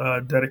was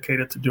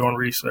dedicated to doing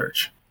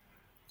research,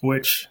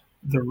 which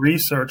the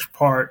research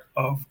part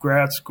of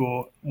grad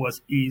school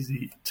was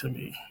easy to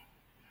me.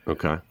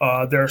 Okay.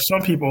 There are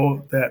some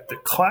people that the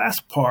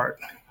class part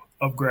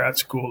of grad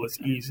school is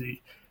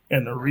easy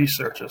and the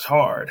research is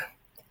hard.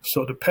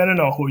 So depending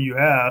on who you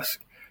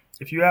ask,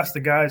 if you ask the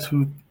guys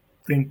who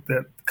think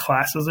that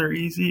classes are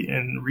easy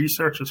and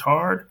research is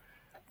hard,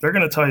 they're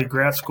going to tell you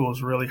grad school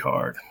is really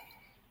hard.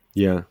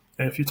 Yeah.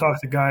 And if you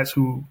talk to guys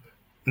who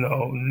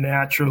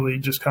naturally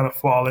just kind of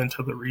fall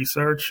into the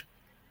research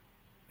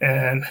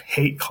and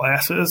hate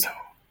classes,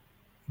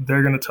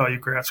 they're going to tell you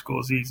grad school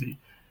is easy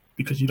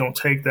because you don't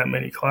take that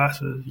many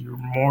classes. You're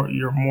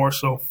more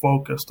so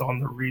focused on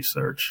the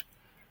research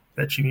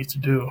that you need to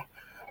do.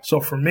 So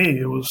for me,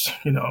 it was,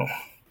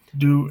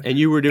 And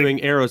you were doing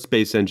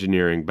aerospace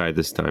engineering by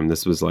this time.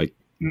 This was like,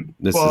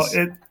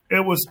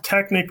 it was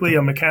technically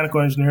a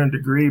mechanical engineering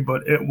degree,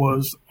 but it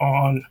was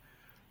on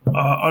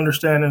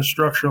understanding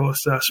structural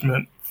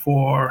assessment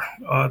for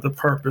the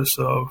purpose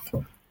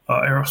of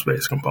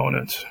aerospace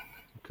components.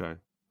 Okay.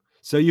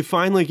 So you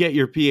finally get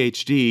your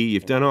PhD.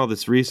 You've done all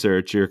this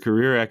research. You're a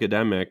career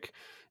academic.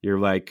 You're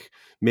like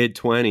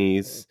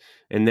mid-20s.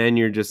 And then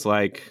you're just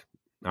like,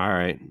 all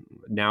right,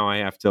 now I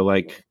have to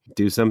like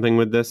do something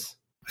with this.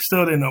 I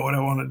still didn't know what I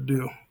wanted to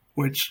do,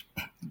 which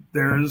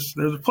there's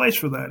a place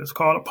for that. It's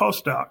called a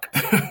postdoc.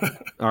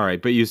 All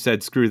right. But you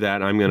said, screw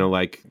that. I'm going to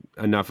like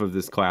enough of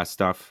this class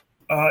stuff.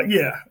 I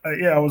got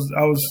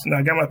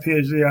my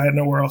PhD. I had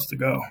nowhere else to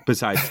go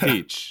Besides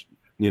teach,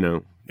 you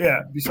know.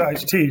 Yeah,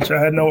 besides teach,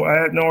 I had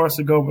nowhere else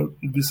to go but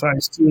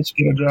besides teach,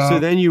 get a job. So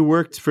then you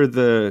worked for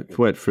the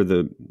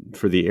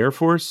Air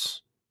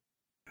Force?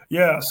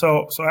 Yeah,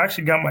 so I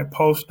actually got my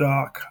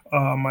postdoc.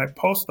 My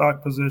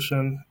postdoc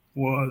position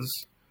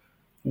was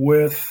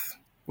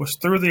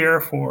through the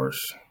Air Force,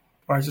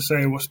 or I should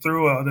say, it was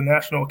through the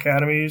National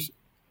Academies,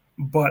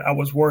 but I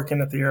was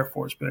working at the Air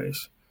Force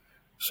Base.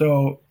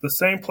 So the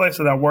same place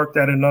that I worked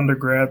at in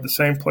undergrad, the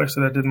same place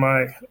that I did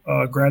my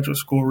graduate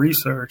school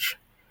research,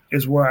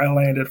 is where I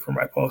landed for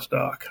my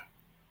postdoc.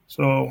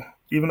 So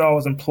even though I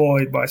was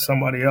employed by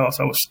somebody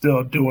else, I was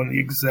still doing the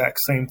exact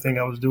same thing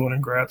I was doing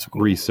in grad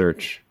school.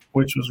 Research.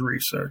 Which was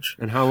research.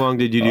 And how long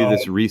did you do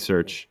this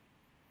research?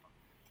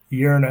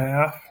 Year and a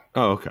half.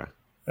 Oh, okay.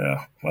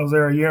 Yeah, I was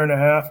there a year and a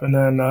half, and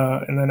then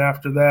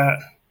after that,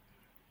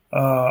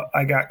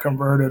 I got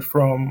converted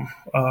from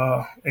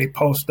a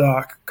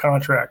postdoc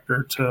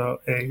contractor to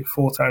a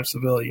full-time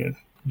civilian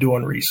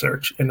doing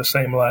research in the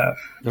same lab.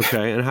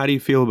 Okay, and how do you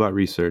feel about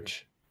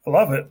research? I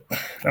love it.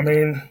 I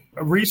mean,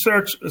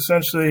 research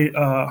essentially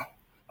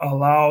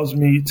allows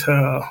me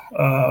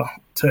to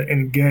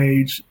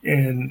engage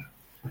in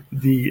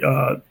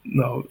the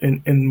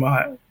in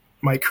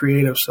my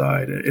creative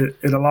side.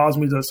 It allows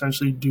me to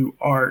essentially do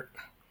art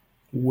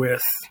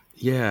with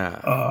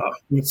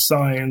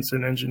science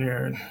and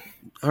engineering.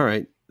 All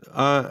right.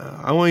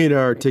 I want you to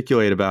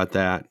articulate about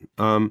that.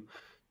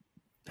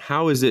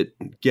 How is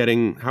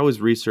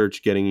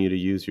research getting you to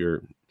use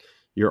your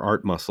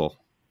art muscle?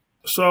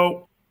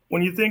 So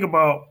when you think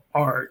about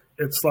art,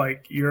 it's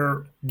like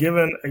you're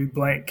given a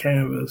blank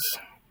canvas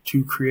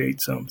to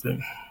create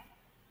something.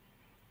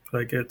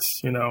 Like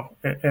it's,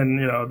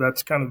 and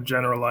that's kind of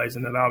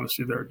generalizing it.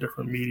 Obviously, there are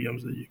different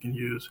mediums that you can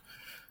use.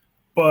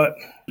 But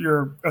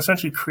you're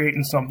essentially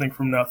creating something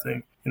from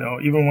nothing.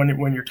 Even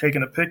when you're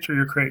taking a picture,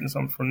 you're creating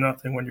something from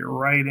nothing. When you're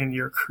writing,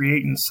 you're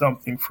creating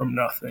something from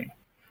nothing.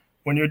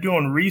 When you're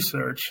doing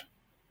research,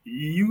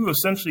 you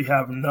essentially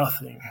have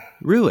nothing.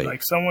 Really?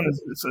 Like someone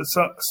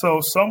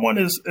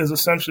is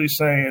essentially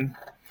saying,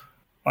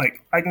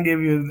 like, I can give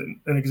you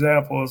an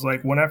example. It's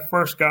like when I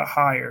first got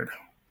hired,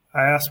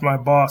 I asked my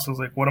boss, I was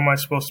like, what am I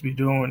supposed to be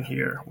doing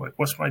here? Like,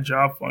 what's my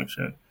job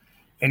function?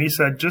 And he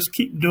said, just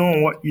keep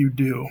doing what you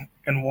do,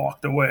 and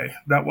walked away.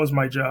 That was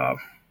my job.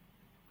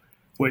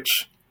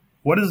 Which,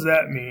 what does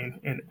that mean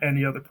in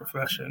any other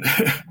profession?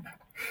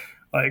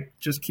 Like,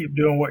 just keep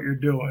doing what you're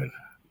doing.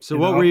 So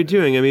what were you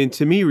doing? I mean,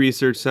 to me,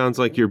 research sounds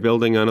like you're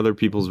building on other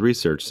people's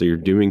research. So you're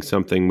doing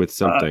something with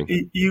something.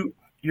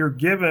 You're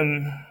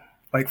given,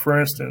 like, for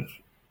instance,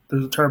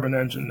 there's a turbine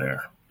engine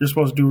there. You're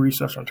supposed to do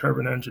research on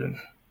turbine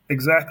engine.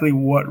 Exactly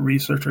what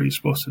research are you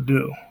supposed to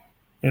do?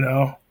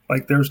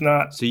 Like there's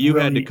not. So you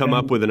had to come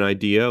up with an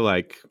idea,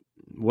 like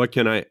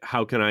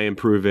how can I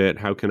improve it?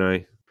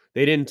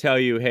 They didn't tell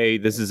you, hey,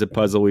 this is a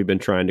puzzle we've been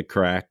trying to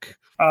crack.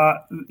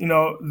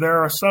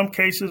 There are some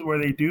cases where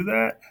they do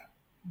that,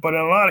 but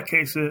in a lot of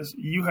cases,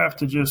 you have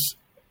to just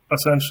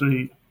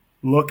essentially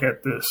look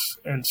at this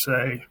and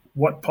say,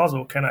 what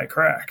puzzle can I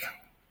crack?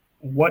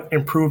 What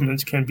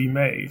improvements can be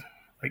made?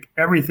 Like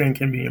everything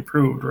can be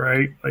improved,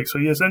 right? Like, so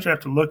you essentially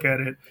have to look at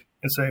it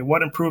and say,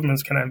 what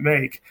improvements can I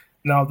make?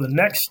 Now, the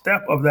next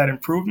step of that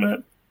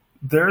improvement,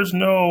 there's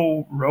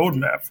no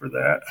roadmap for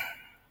that,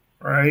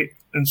 right?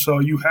 And so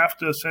you have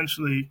to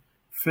essentially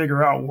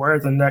figure out where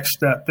the next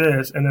step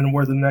is and then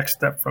where the next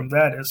step from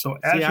that is. So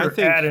as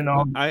adding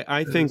on...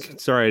 I think,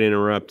 sorry to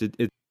interrupt,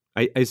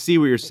 I see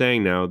what you're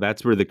saying now.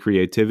 That's where the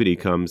creativity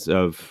comes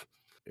of,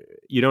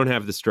 you don't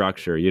have the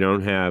structure. You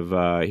don't have,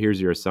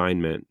 here's your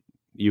assignment.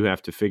 You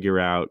have to figure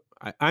out,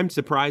 I'm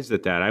surprised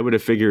at that. I would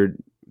have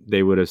figured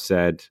they would have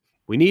said,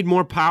 we need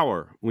more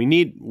power. We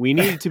need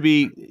to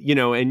be,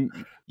 and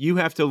you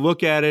have to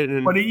look at it.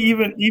 And but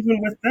even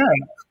with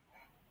that,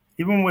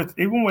 even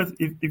with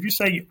if you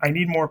say I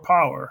need more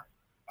power,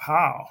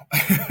 how?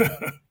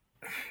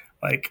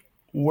 Like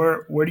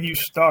where do you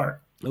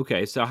start?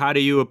 Okay, so how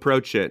do you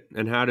approach it,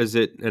 and how does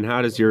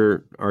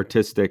your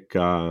artistic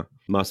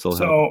muscle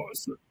help?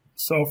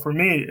 So for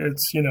me,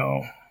 it's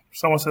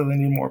someone says they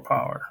need more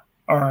power.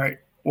 All right,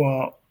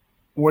 well,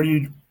 where do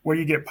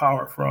you get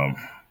power from?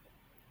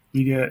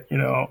 You get,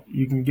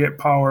 you can get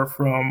power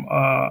from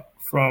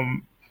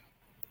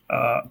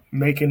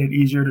making it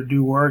easier to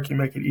do work. You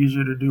make it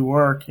easier to do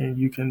work, and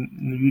you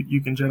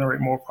can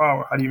generate more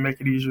power. How do you make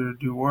it easier to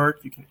do work?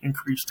 You can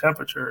increase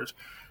temperatures.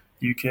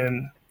 You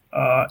can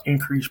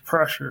increase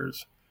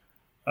pressures.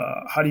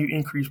 How do you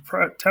increase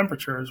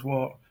temperatures?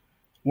 Well,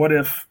 what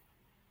if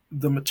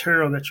the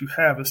material that you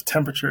have, its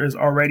temperature is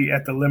already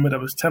at the limit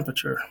of its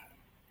temperature?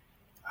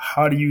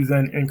 how do you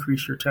then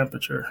increase your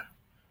temperature?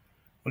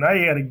 Well, now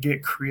you got to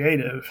get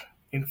creative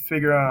and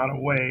figure out a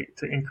way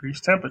to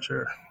increase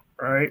temperature,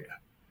 right?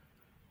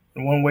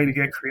 And one way to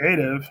get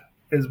creative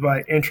is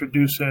by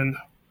introducing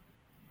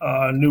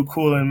new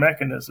cooling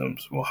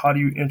mechanisms. Well, how do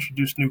you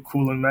introduce new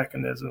cooling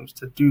mechanisms?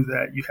 To do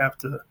that, you have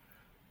to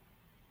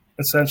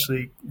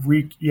essentially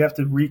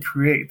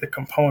recreate the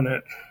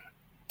component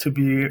to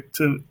be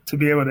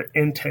able to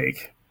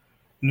intake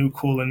new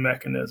cooling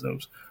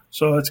mechanisms.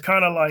 So it's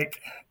kind of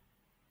like,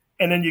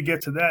 and then you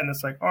get to that and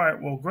it's like, all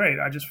right, well, great,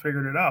 I just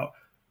figured it out.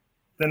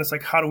 Then it's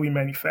like, how do we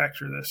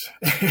manufacture this?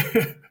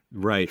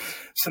 Right.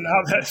 So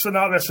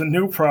now that's a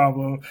new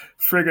problem,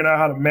 figuring out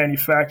how to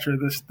manufacture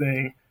this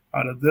thing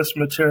out of this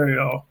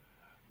material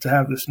to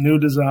have this new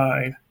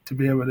design to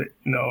be able to,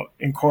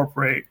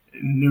 incorporate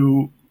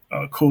new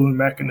cooling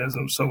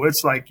mechanisms. So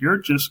it's like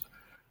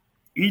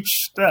each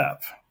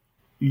step,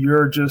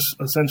 you're just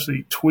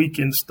essentially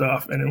tweaking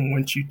stuff. And then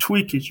once you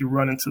tweak it, you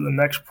run into the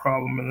next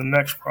problem and the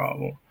next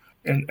problem.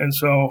 And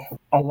so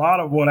a lot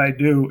of what I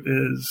do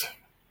is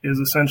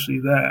essentially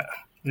that,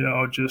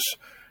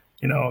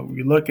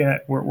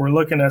 we're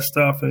looking at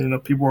stuff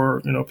and,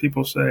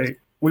 people say,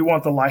 we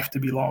want the life to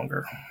be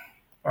longer.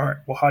 All right,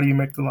 well, how do you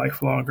make the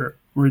life longer?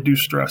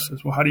 Reduce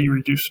stresses. Well, how do you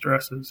reduce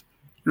stresses?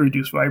 You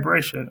reduce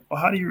vibration. Well,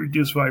 how do you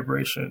reduce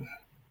vibration?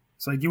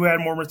 It's like you add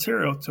more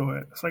material to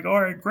it. It's like, all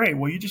right, great.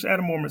 Well, you just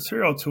added more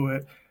material to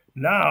it.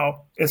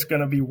 Now it's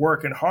going to be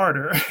working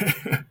harder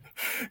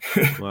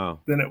wow.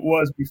 than it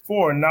was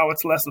before. Now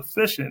it's less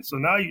efficient. So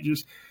now you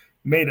just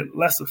made it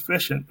less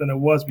efficient than it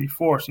was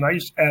before. So now you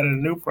just added a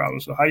new problem.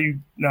 So how do you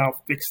now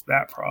fix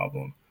that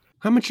problem?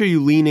 How much are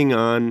you leaning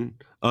on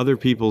other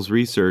people's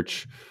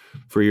research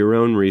for your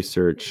own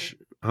research?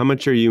 How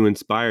much are you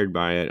inspired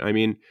by it? I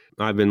mean,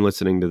 I've been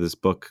listening to this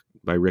book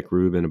by Rick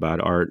Rubin about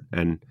art,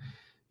 and,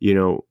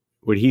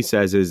 what he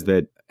says is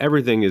that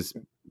everything is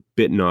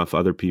bitten off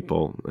other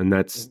people, and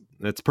that's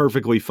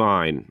perfectly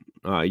fine.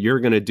 You're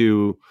going to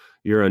do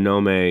your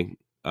Onome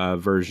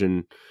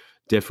version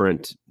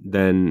different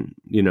than,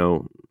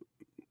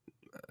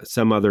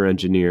 some other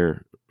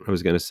engineer. I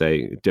was going to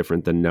say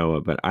different than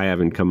Noah, but I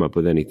haven't come up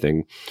with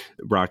anything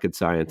rocket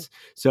science.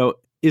 So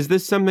is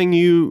this something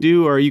you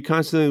do? Or are you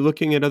constantly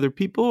looking at other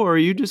people, or are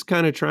you just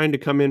kind of trying to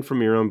come in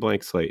from your own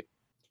blank slate?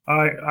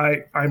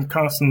 I'm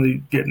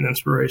constantly getting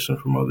inspiration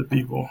from other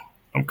people.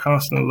 I'm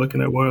constantly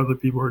looking at what other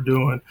people are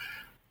doing.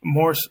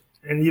 More,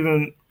 and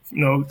even,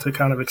 to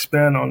kind of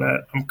expand on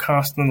that, I'm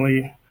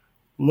constantly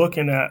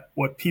looking at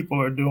what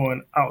people are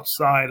doing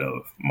outside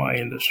of my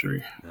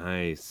industry.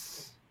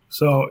 Nice.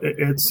 So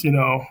it's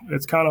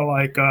kind of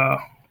like...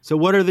 So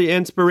what are the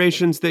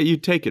inspirations that you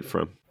take it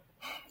from?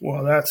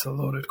 Well, that's a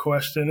loaded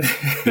question.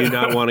 Do you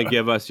not want to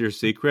give us your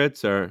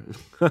secrets, or?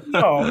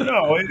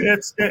 No,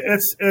 it's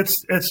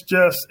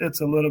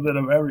a little bit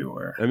of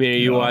everywhere. I mean, are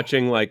you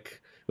watching like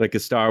a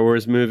Star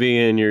Wars movie,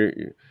 and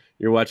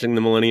you're watching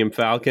the Millennium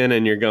Falcon,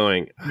 and you're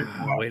going,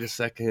 wait a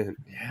second.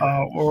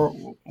 Yeah.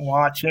 Or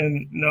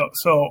watching,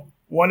 so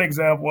one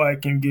example I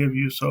can give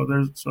you. So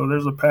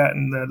there's a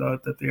patent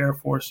that the Air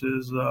Force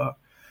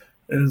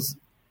is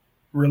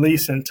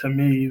releasing to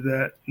me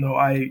that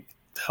I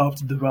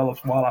helped develop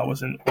while I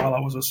was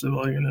a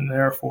civilian in the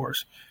Air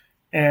Force.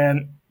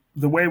 And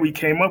the way we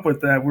came up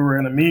with that, we were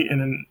in a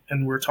meeting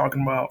and we were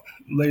talking about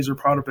laser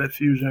powder bed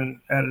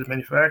fusion additive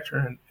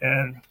manufacturing.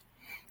 And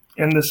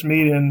in this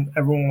meeting,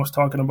 everyone was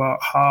talking about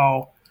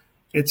how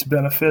it's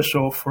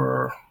beneficial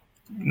for,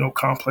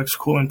 complex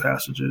cooling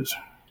passages.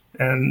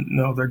 And,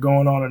 they're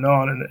going on.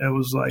 And it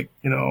was like,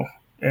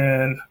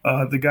 and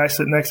the guy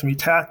sitting next to me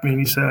tapped me and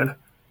he said,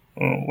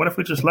 well, what if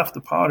we just left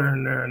the powder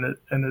in there and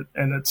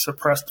it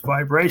suppressed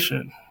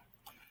vibration?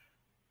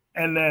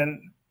 And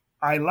then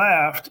I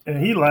laughed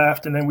and he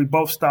laughed, and then we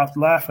both stopped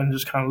laughing and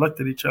just kind of looked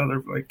at each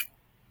other like,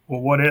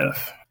 well, what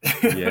if?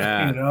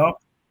 Yeah.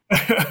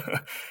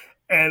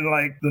 And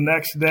like the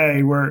next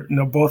day we're,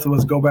 both of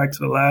us go back to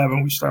the lab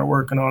and we start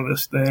working on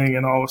this thing,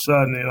 and all of a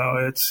sudden,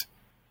 it's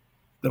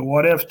the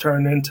what if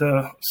turned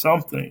into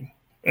something.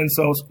 And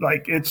so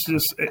like, it's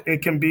just,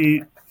 it can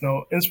be,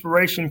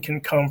 inspiration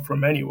can come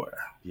from anywhere.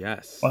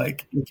 Yes.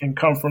 Like it can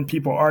come from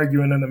people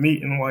arguing in a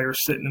meeting while you're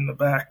sitting in the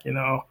back,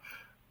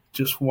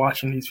 just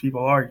watching these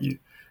people argue.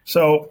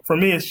 So for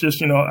me, it's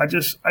just, I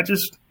just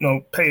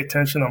pay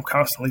attention. I'm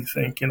constantly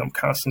thinking of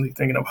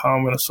how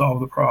I'm going to solve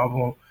the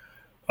problem.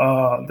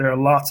 There are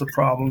lots of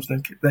problems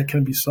that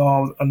can be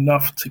solved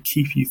enough to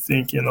keep you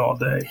thinking all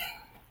day.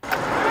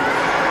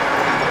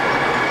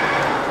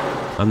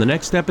 On the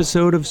next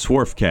episode of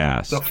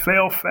Swarfcast. The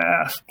fail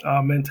fast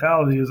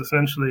mentality is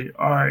essentially,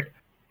 all right,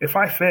 if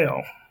I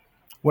fail,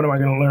 what am I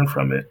going to learn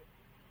from it?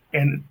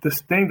 And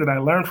this thing that I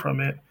learned from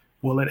it,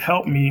 will it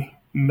help me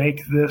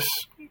make this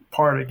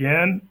part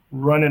again,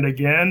 run it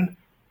again,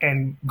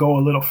 and go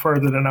a little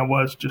further than I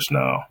was just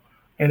now?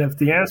 And if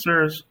the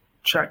answer is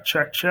check,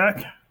 check,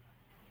 check,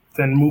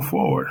 then move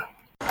forward.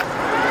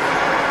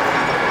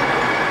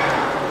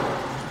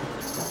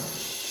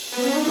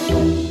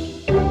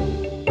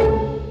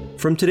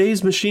 From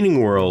today's machining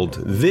world,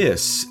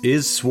 this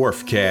is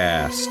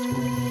Swarfcast.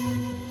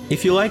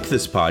 If you like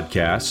this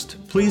podcast,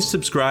 please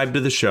subscribe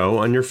to the show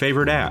on your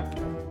favorite app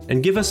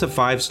and give us a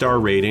 5-star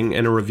rating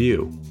and a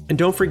review. And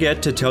don't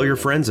forget to tell your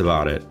friends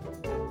about it.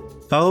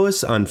 Follow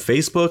us on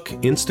Facebook,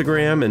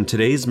 Instagram, and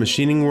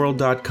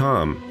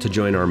todaysmachiningworld.com to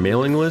join our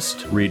mailing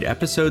list, read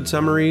episode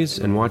summaries,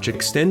 and watch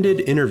extended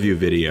interview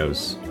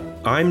videos.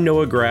 I'm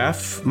Noah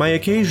Graff. My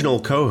occasional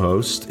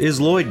co-host is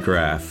Lloyd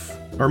Graff.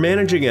 Our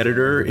managing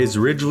editor is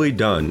Ridgely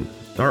Dunn.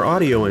 Our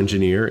audio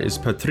engineer is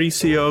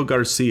Patricio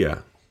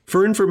Garcia.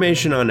 For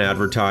information on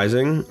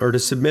advertising or to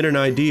submit an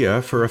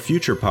idea for a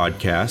future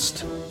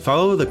podcast,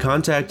 follow the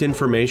contact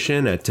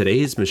information at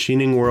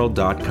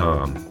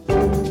todaysmachiningworld.com.